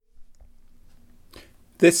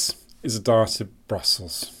This is a diet of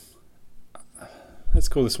Brussels. Let's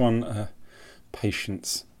call this one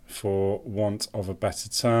patience, for want of a better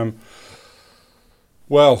term.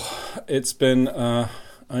 Well, it's been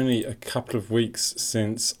only a couple of weeks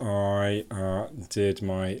since I did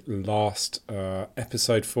my last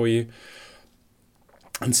episode for you.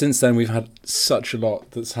 And since then, we've had such a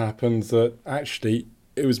lot that's happened that actually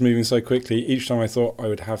it was moving so quickly. Each time I thought I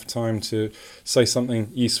would have time to say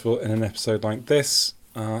something useful in an episode like this,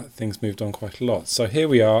 things moved on quite a lot. So here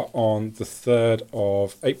we are on the 3rd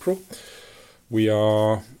of April. We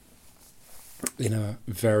are in a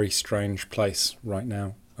very strange place right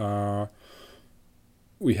now.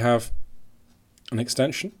 We have an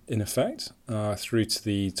extension in effect through to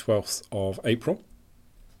the 12th of April.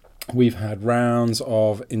 We've had rounds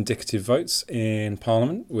of indicative votes in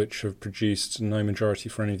Parliament, which have produced no majority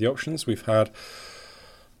for any of the options. We've had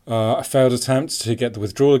a failed attempt to get the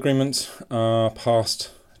withdrawal agreement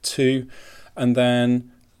passed too. And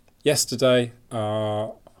then yesterday,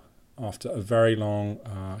 after a very long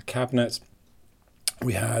cabinet,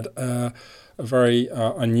 we had a very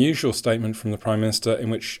unusual statement from the Prime Minister in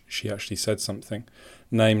which she actually said something,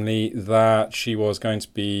 namely that she was going to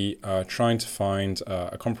be trying to find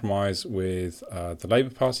a compromise with the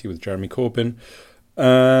Labour Party, with Jeremy Corbyn,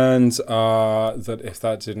 and that if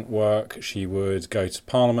that didn't work, she would go to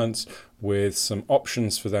Parliament with some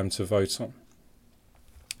options for them to vote on.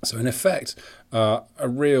 So in effect, a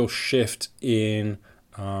real shift in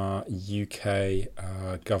UK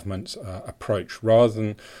government approach, rather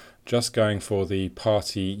than just going for the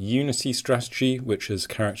party unity strategy, which has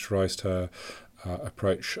characterised her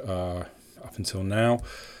approach up until now.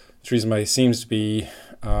 Theresa May seems to be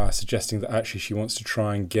suggesting that actually she wants to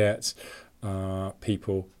try and get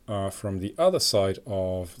people from the other side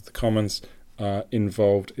of the Commons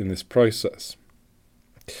involved in this process.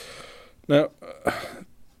 Now,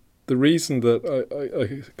 the reason that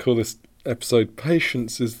I call this episode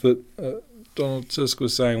Patience is that Donald Tusk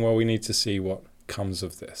was saying, well, we need to see what comes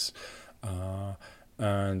of this,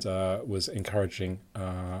 and was encouraging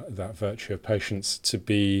that virtue of patience to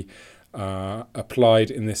be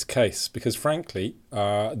applied in this case, because frankly,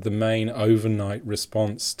 the main overnight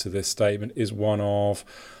response to this statement is one of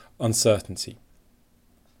uncertainty.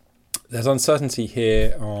 There's uncertainty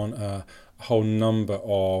here on a whole number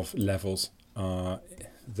of levels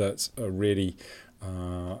that are really,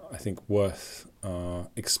 I think, worth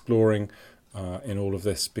exploring in all of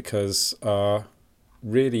this, because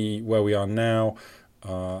really where we are now,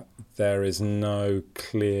 there is no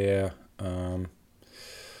clear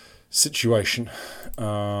situation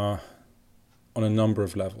on a number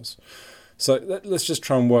of levels. So let's just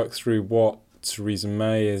try and work through what Theresa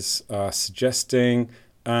May is suggesting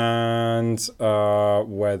and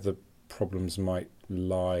where the problems might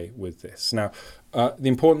lie with this. Now, the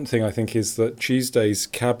important thing, I think, is that Tuesday's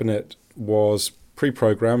cabinet was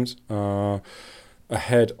pre-programmed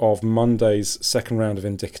ahead of Monday's second round of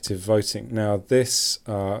indicative voting. Now, this,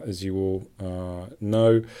 as you all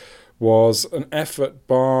know, was an effort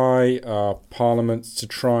by Parliament to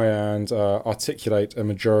try and articulate a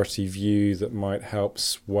majority view that might help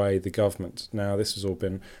sway the government. Now, this has all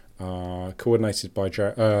been coordinated by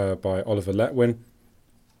Oliver Letwin,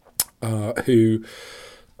 who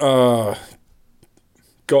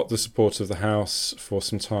got the support of the House for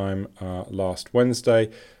some time last Wednesday,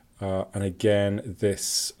 and again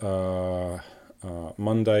this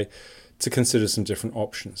Monday, to consider some different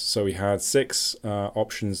options. So we had 6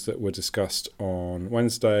 options that were discussed on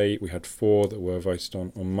Wednesday. We had 4 that were voted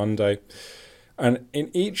on Monday. And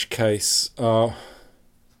in each case,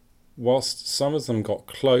 whilst some of them got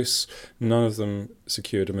close, none of them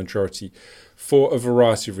secured a majority for a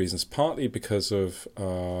variety of reasons, partly because of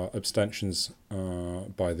abstentions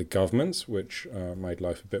by the government, which made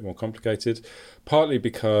life a bit more complicated, partly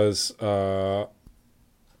because, and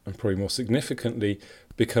probably more significantly,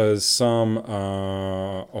 because some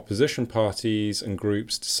opposition parties and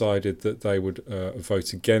groups decided that they would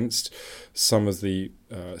vote against some of the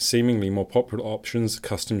seemingly more popular options, the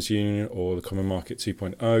Customs Union or the Common Market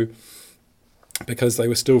 2.0, because they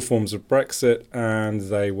were still forms of Brexit and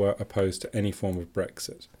they were opposed to any form of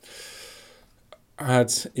Brexit.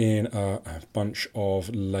 Add in a bunch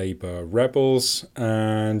of Labour rebels,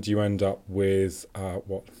 and you end up with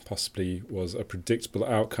what possibly was a predictable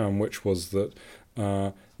outcome, which was that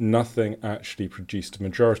nothing actually produced a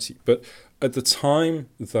majority. But at the time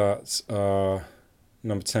that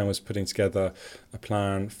Number 10 was putting together a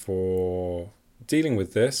plan for dealing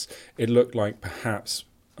with this, it looked like perhaps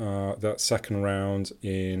that second round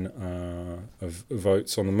of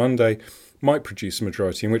votes on the Monday might produce a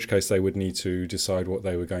majority, in which case they would need to decide what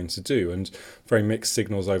they were going to do. And very mixed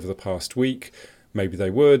signals over the past week. Maybe they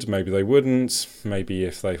would, maybe they wouldn't. Maybe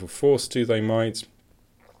if they were forced to, they might.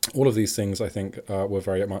 All of these things, I think, were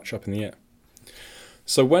very much up in the air.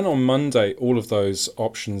 So when on Monday all of those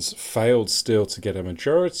options failed still to get a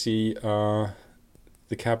majority,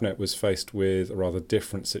 the Cabinet was faced with a rather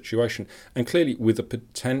different situation, and clearly with the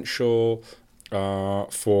potential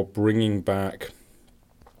for bringing back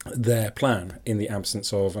their plan in the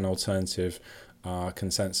absence of an alternative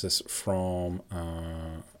consensus from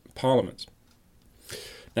Parliament.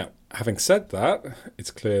 Now, having said that,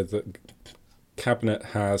 it's clear that Cabinet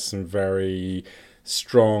has some very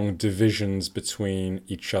strong divisions between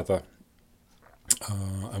each other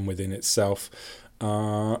and within itself,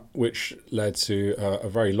 which led to a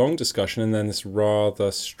very long discussion and then this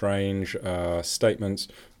rather strange statement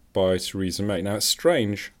by Theresa May. Now, it's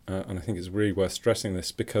strange, and I think it's really worth stressing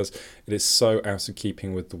this, because it is so out of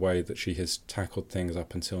keeping with the way that she has tackled things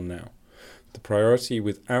up until now. The priority,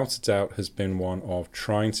 without a doubt, has been one of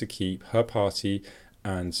trying to keep her party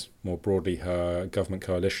and, more broadly, her government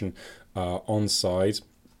coalition on side,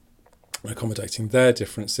 accommodating their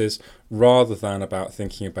differences, rather than about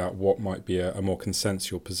thinking about what might be a more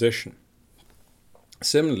consensual position.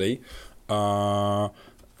 Similarly,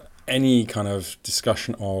 any kind of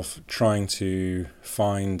discussion of trying to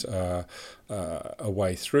find a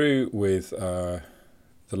way through with the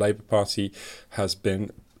Labour Party has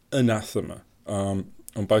been anathema on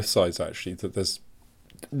both sides, actually, that there's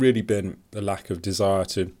really been a lack of desire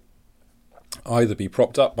to either be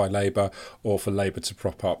propped up by Labour or for Labour to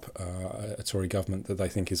prop up a Tory government that they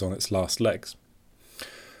think is on its last legs.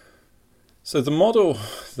 So the model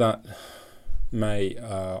that May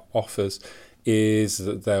offers is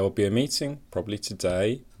that there will be a meeting, probably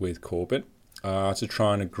today, with Corbyn to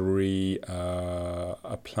try and agree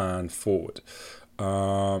a plan forward.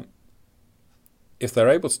 If they're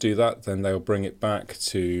able to do that, then they'll bring it back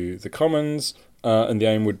to the Commons, and the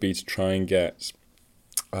aim would be to try and get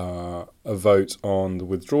a vote on the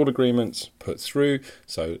withdrawal agreement put through.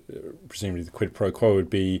 So presumably the quid pro quo would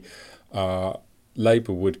be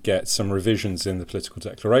Labour would get some revisions in the political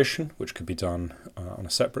declaration, which could be done on a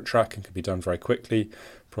separate track and could be done very quickly,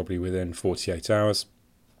 probably within 48 hours.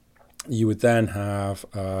 You would then have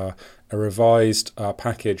a revised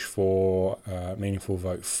package for meaningful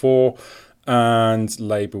vote for, and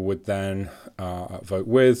Labour would then vote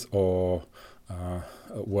with or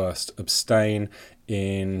at worst abstain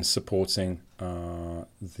in supporting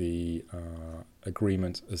the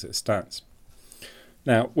agreement as it stands.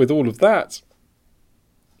 Now, with all of that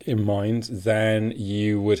in mind, then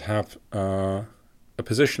you would have a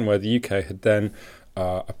position where the UK had then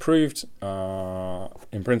approved,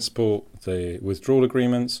 in principle, the withdrawal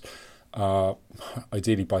agreements,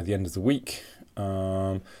 ideally by the end of the week.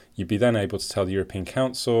 You'd be then able to tell the European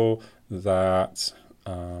Council that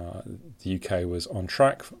the UK was on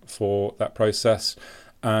track for that process,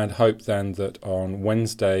 and hope then that on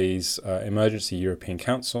Wednesday's emergency European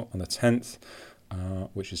Council on the 10th,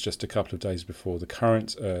 which is just a couple of days before the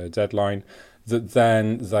current deadline, that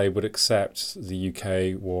then they would accept the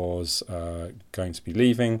UK was going to be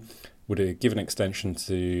leaving, would give an extension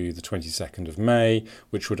to the 22nd of May,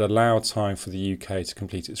 which would allow time for the UK to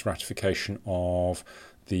complete its ratification of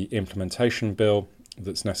the implementation bill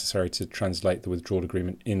that's necessary to translate the withdrawal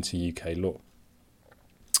agreement into UK law.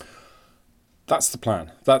 That's the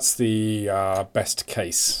plan. That's the best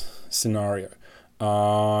case scenario.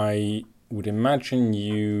 I would imagine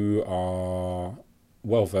you are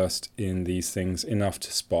well versed in these things enough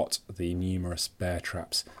to spot the numerous bear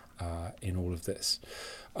traps in all of this.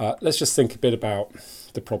 Let's just think a bit about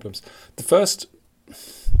the problems. The first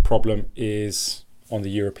problem is on the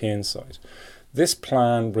European side. This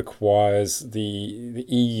plan requires the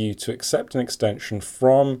EU to accept an extension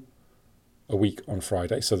from a week on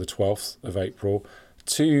Friday, so the 12th of April,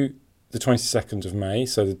 to the 22nd of May,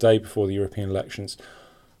 so the day before the European elections,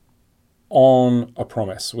 on a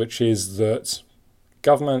promise, which is that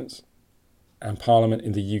government and Parliament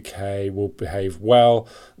in the UK will behave well,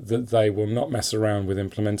 that they will not mess around with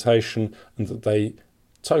implementation, and that they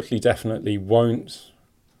totally definitely won't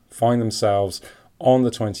find themselves on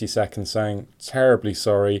the 22nd saying, terribly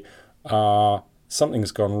sorry,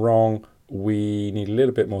 something's gone wrong, we need a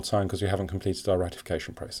little bit more time because we haven't completed our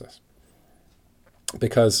ratification process.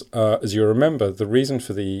 Because, as you remember, the reason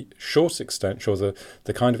for the short extension, or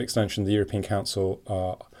the kind of extension the European Council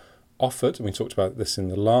offered, and we talked about this in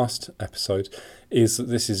the last episode, is that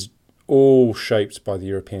this is all shaped by the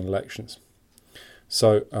European elections.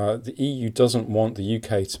 So the EU doesn't want the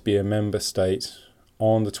UK to be a member state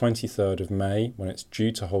on the 23rd of May, when it's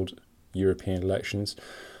due to hold European elections.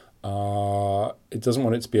 It doesn't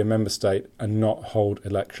want it to be a member state and not hold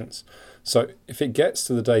elections. So if it gets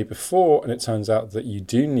to the day before and it turns out that you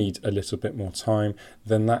do need a little bit more time,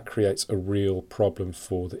 then that creates a real problem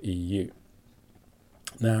for the EU.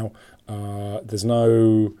 Now, there's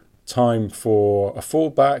no time for a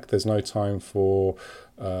fallback. There's no time for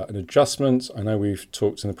an adjustment. I know we've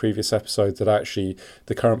talked in the previous episode that actually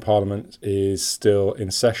the current Parliament is still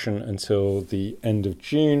in session until the end of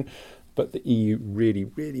June, but the EU really,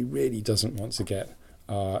 really, really doesn't want to get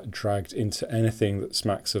dragged into anything that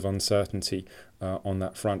smacks of uncertainty on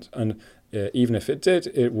that front. And even if it did,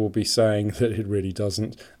 it will be saying that it really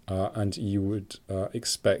doesn't, and you would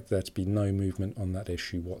expect there to be no movement on that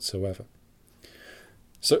issue whatsoever.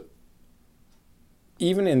 So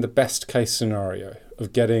even in the best case scenario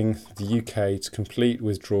of getting the UK to complete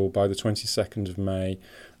withdrawal by the 22nd of May,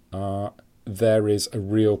 there is a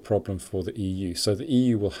real problem for the EU. So the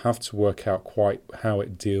EU will have to work out quite how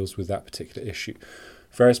it deals with that particular issue.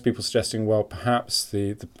 Various people suggesting, well, perhaps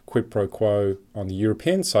the quid pro quo on the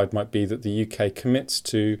European side might be that the UK commits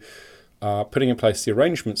to putting in place the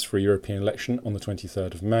arrangements for a European election on the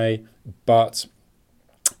 23rd of May, but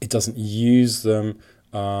it doesn't use them.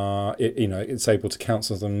 It's able to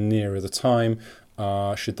cancel them nearer the time,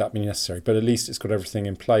 should that be necessary. But at least it's got everything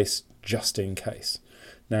in place just in case.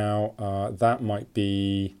 Now, that might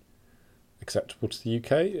be acceptable to the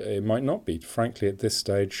UK. It might not be. Frankly, at this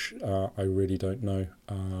stage, I really don't know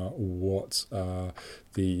what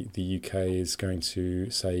the UK is going to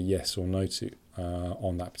say yes or no to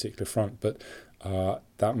on that particular front. But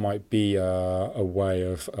that might be a way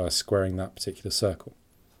of squaring that particular circle.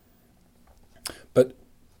 But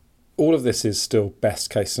all of this is still best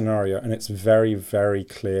case scenario, and it's very, very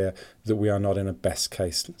clear that we are not in a best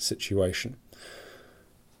case situation.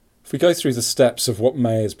 If we go through the steps of what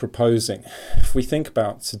May is proposing, if we think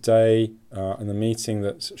about today and the meeting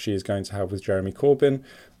that she is going to have with Jeremy Corbyn,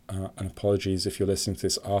 and apologies if you're listening to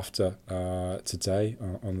this after today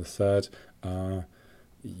on the 3rd,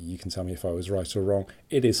 you can tell me if I was right or wrong.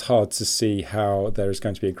 It is hard to see how there is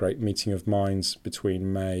going to be a great meeting of minds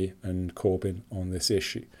between May and Corbyn on this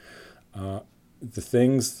issue. The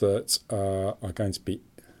things that are going to be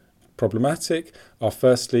problematic are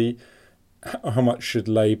firstly, how much should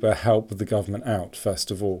Labour help the government out, first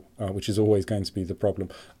of all, which is always going to be the problem.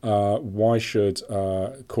 Why should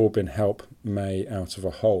Corbyn help May out of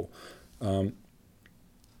a hole?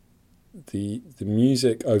 The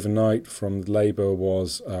music overnight from Labour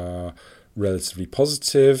was relatively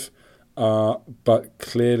positive, but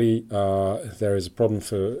clearly there is a problem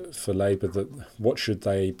for Labour. That what should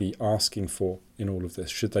they be asking for in all of this?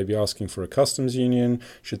 Should they be asking for a customs union?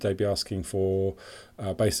 Should they be asking for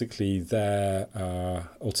basically their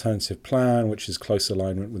alternative plan, which is close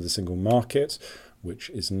alignment with the single market, which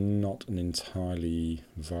is not an entirely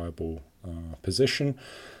viable position?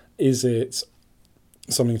 Is it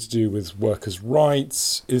something to do with workers'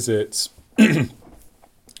 rights? Is it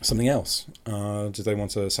something else? Do they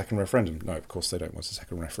want a second referendum? No, of course they don't want a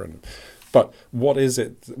second referendum. But what is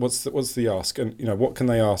it? What's the ask? And what can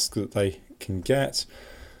they ask that they can get?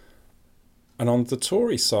 And on the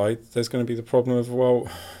Tory side, there's going to be the problem of, well,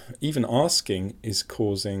 even asking is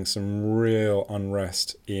causing some real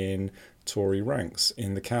unrest in Tory ranks,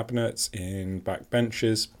 in the cabinet, in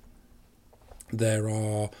backbenches. There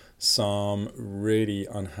are some really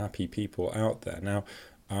unhappy people out there. Now,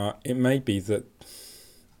 it may be that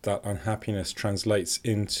unhappiness translates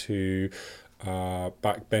into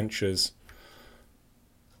backbenchers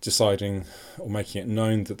deciding or making it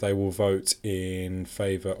known that they will vote in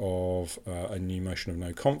favour of a new motion of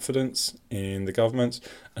no confidence in the government,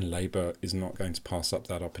 and Labour is not going to pass up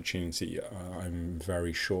that opportunity. I'm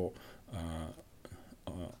very sure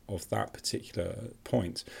of that particular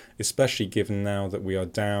point, especially given now that we are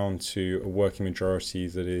down to a working majority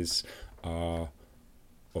that is of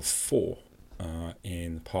 4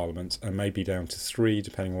 in Parliament, and maybe down to 3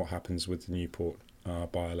 depending on what happens with the Newport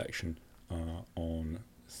by-election on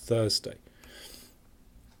Thursday.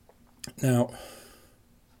 Now,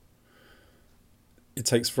 it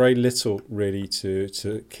takes very little really to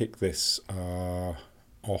kick this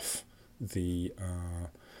off the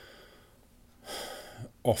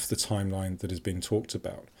timeline that has been talked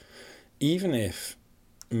about. Even if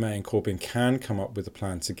May and Corbyn can come up with a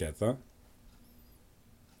plan together,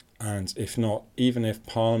 and if not, even if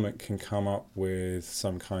Parliament can come up with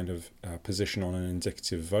some kind of position on an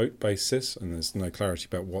indicative vote basis, and there's no clarity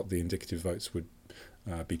about what the indicative votes would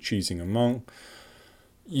be choosing among,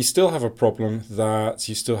 you still have a problem that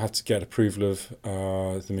you still have to get approval of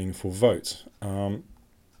the meaningful vote.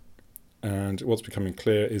 And what's becoming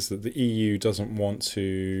clear is that the EU doesn't want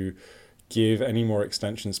to give any more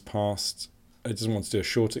extensions past. It doesn't want to do a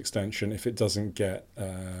short extension if it doesn't get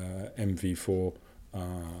MV4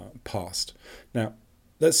 passed. Now,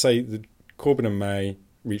 let's say that Corbyn and May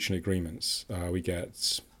reach an agreement. We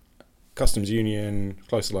get customs union,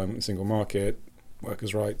 close alignment, single market,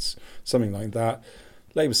 workers' rights, something like that.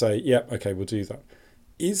 Labour say, yeah, okay, we'll do that.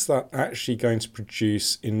 Is that actually going to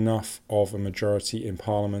produce enough of a majority in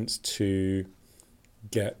Parliament to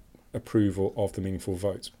get approval of the meaningful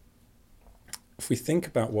vote? If we think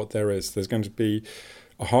about what there is, there's going to be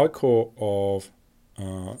a hardcore of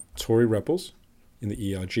Tory rebels in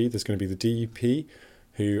the ERG. There's going to be the DUP,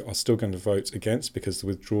 who are still going to vote against because the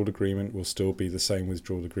withdrawal agreement will still be the same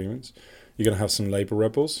withdrawal agreement. You're going to have some Labour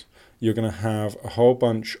rebels. You're going to have a whole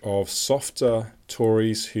bunch of softer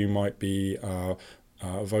Tories who might be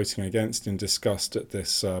voting against in disgust at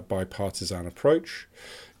this bipartisan approach.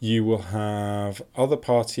 You will have other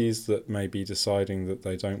parties that may be deciding that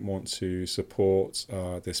they don't want to support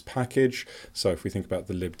this package. So if we think about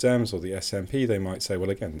the Lib Dems or the SNP, they might say, well,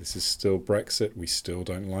 again, this is still Brexit. We still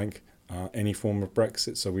don't like any form of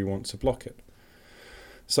Brexit, so we want to block it.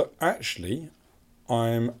 So actually,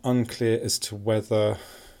 I'm unclear as to whether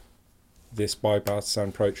this bipartisan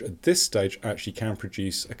approach at this stage actually can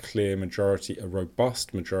produce a clear majority, a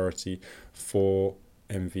robust majority for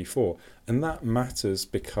MV4. And that matters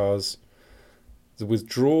because the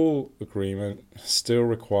withdrawal agreement still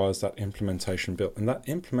requires that implementation bill. And that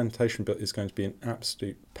implementation bill is going to be an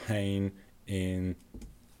absolute pain in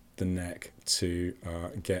the neck to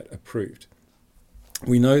get approved.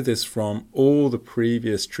 We know this from all the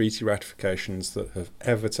previous treaty ratifications that have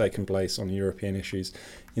ever taken place on European issues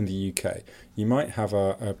in the UK. You might have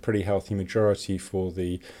a pretty healthy majority for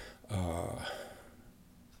the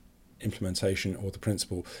implementation or the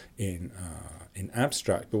principle in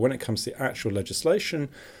abstract, but when it comes to actual legislation,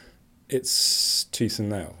 it's tooth and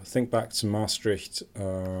nail. Think back to Maastricht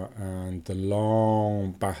and the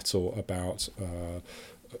long battle about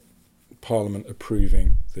Parliament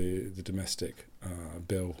approving the domestic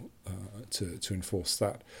bill to enforce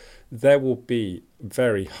that. There will be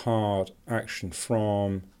very hard action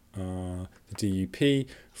from the DUP,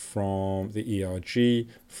 from the ERG,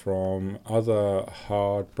 from other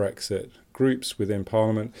hard Brexit groups within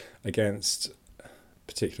Parliament against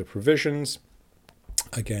particular provisions,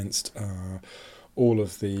 against all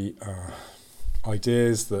of the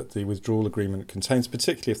ideas that the withdrawal agreement contains,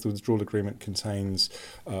 particularly if the withdrawal agreement contains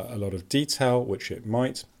a lot of detail, which it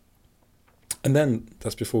might. And then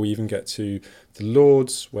that's before we even get to the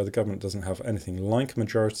Lords, where the government doesn't have anything like a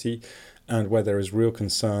majority, and where there is real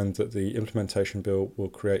concern that the implementation bill will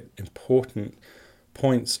create important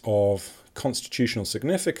points of constitutional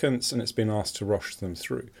significance, and it's been asked to rush them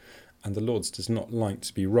through. And the Lords does not like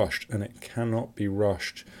to be rushed, and it cannot be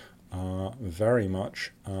rushed very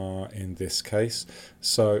much in this case.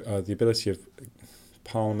 So the ability of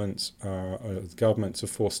Parliament, the government to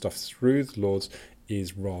force stuff through the Lords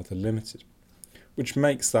is rather limited, which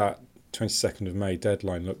makes that 22nd of May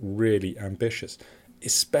deadline look really ambitious,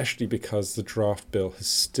 especially because the draft bill has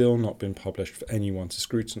still not been published for anyone to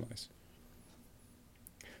scrutinise.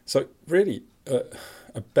 So really,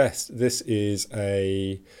 at best, this is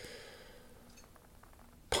a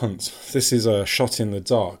punt. This is a shot in the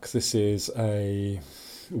dark. This is a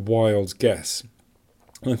wild guess.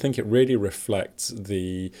 And I think it really reflects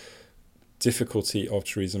the difficulty of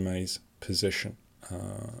Theresa May's position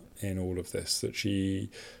in all of this, that she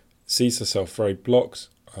sees herself very blocked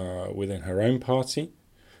within her own party.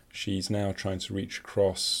 She's now trying to reach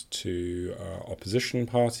across to opposition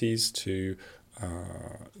parties to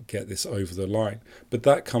get this over the line. But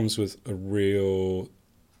that comes with a real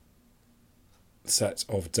set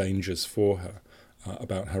of dangers for her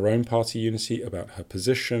about her own party unity, about her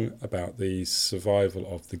position, about the survival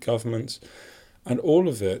of the government, and all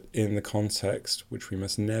of it in the context, which we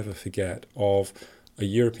must never forget, of a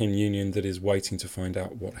European Union that is waiting to find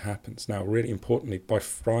out what happens. Now, really importantly, by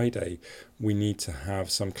Friday, we need to have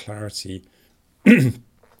some clarity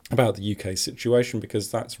about the UK situation, because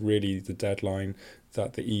that's really the deadline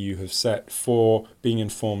that the EU have set for being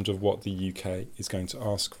informed of what the UK is going to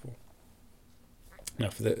ask for. Now,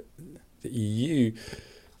 for the EU,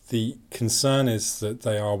 the concern is that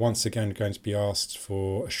they are once again going to be asked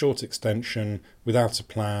for a short extension without a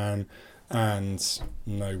plan and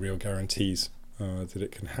no real guarantees that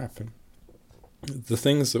it can happen. The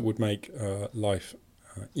things that would make life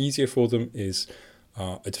easier for them is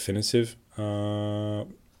a definitive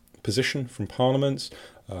position from Parliament,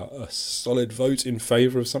 a solid vote in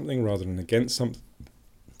favour of something rather than against something,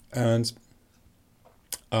 and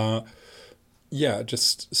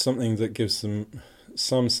just something that gives them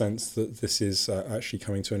some sense that this is actually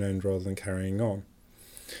coming to an end rather than carrying on.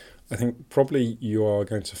 I think probably you are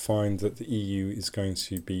going to find that the EU is going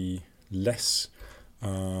to be less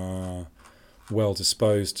well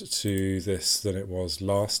disposed to this than it was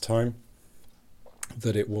last time,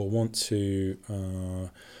 that it will want to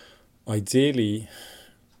ideally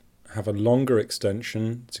have a longer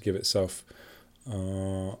extension to give itself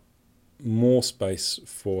more space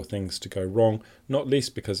for things to go wrong, not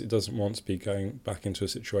least because it doesn't want to be going back into a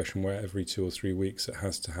situation where every 2 or 3 weeks it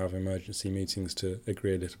has to have emergency meetings to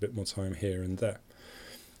agree a little bit more time here and there.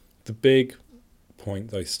 The big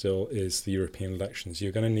point, though, still is the European elections.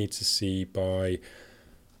 You're going to need to see by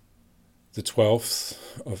the 12th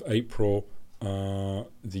of April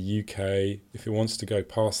the UK, if it wants to go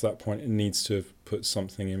past that point, it needs to have put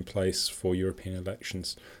something in place for European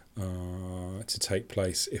elections to take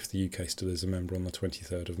place if the UK still is a member on the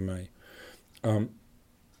 23rd of May.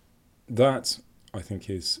 That, I think,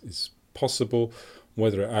 is possible.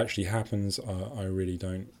 Whether it actually happens, I really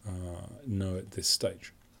don't know at this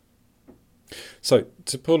stage. So,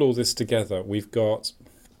 to pull all this together, we've got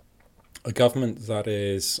a government that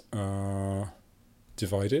is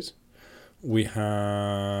divided. We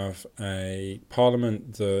have a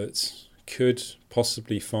parliament that could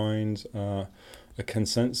possibly find a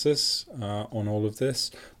consensus on all of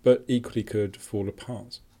this, but equally could fall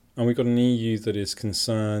apart. And we've got an EU that is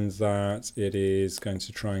concerned that it is going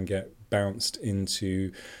to try and get bounced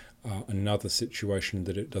into another situation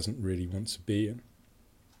that it doesn't really want to be in.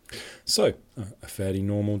 So, a fairly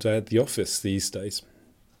normal day at the office these days.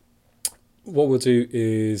 What we'll do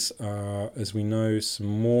is, as we know some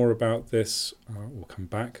more about this, we'll come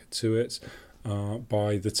back to it.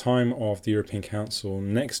 By the time of the European Council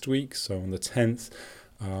next week, so on the 10th,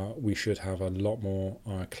 we should have a lot more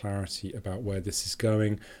clarity about where this is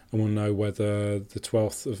going, and we'll know whether the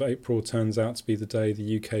 12th of April turns out to be the day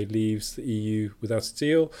the UK leaves the EU without a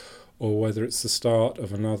deal, or whether it's the start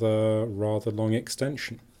of another rather long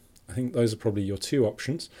extension. I think those are probably your two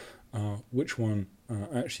options. Which one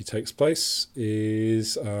actually takes place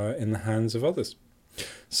is in the hands of others.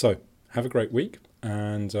 So, have a great week,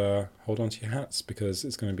 and hold on to your hats because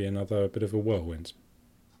it's going to be another bit of a whirlwind.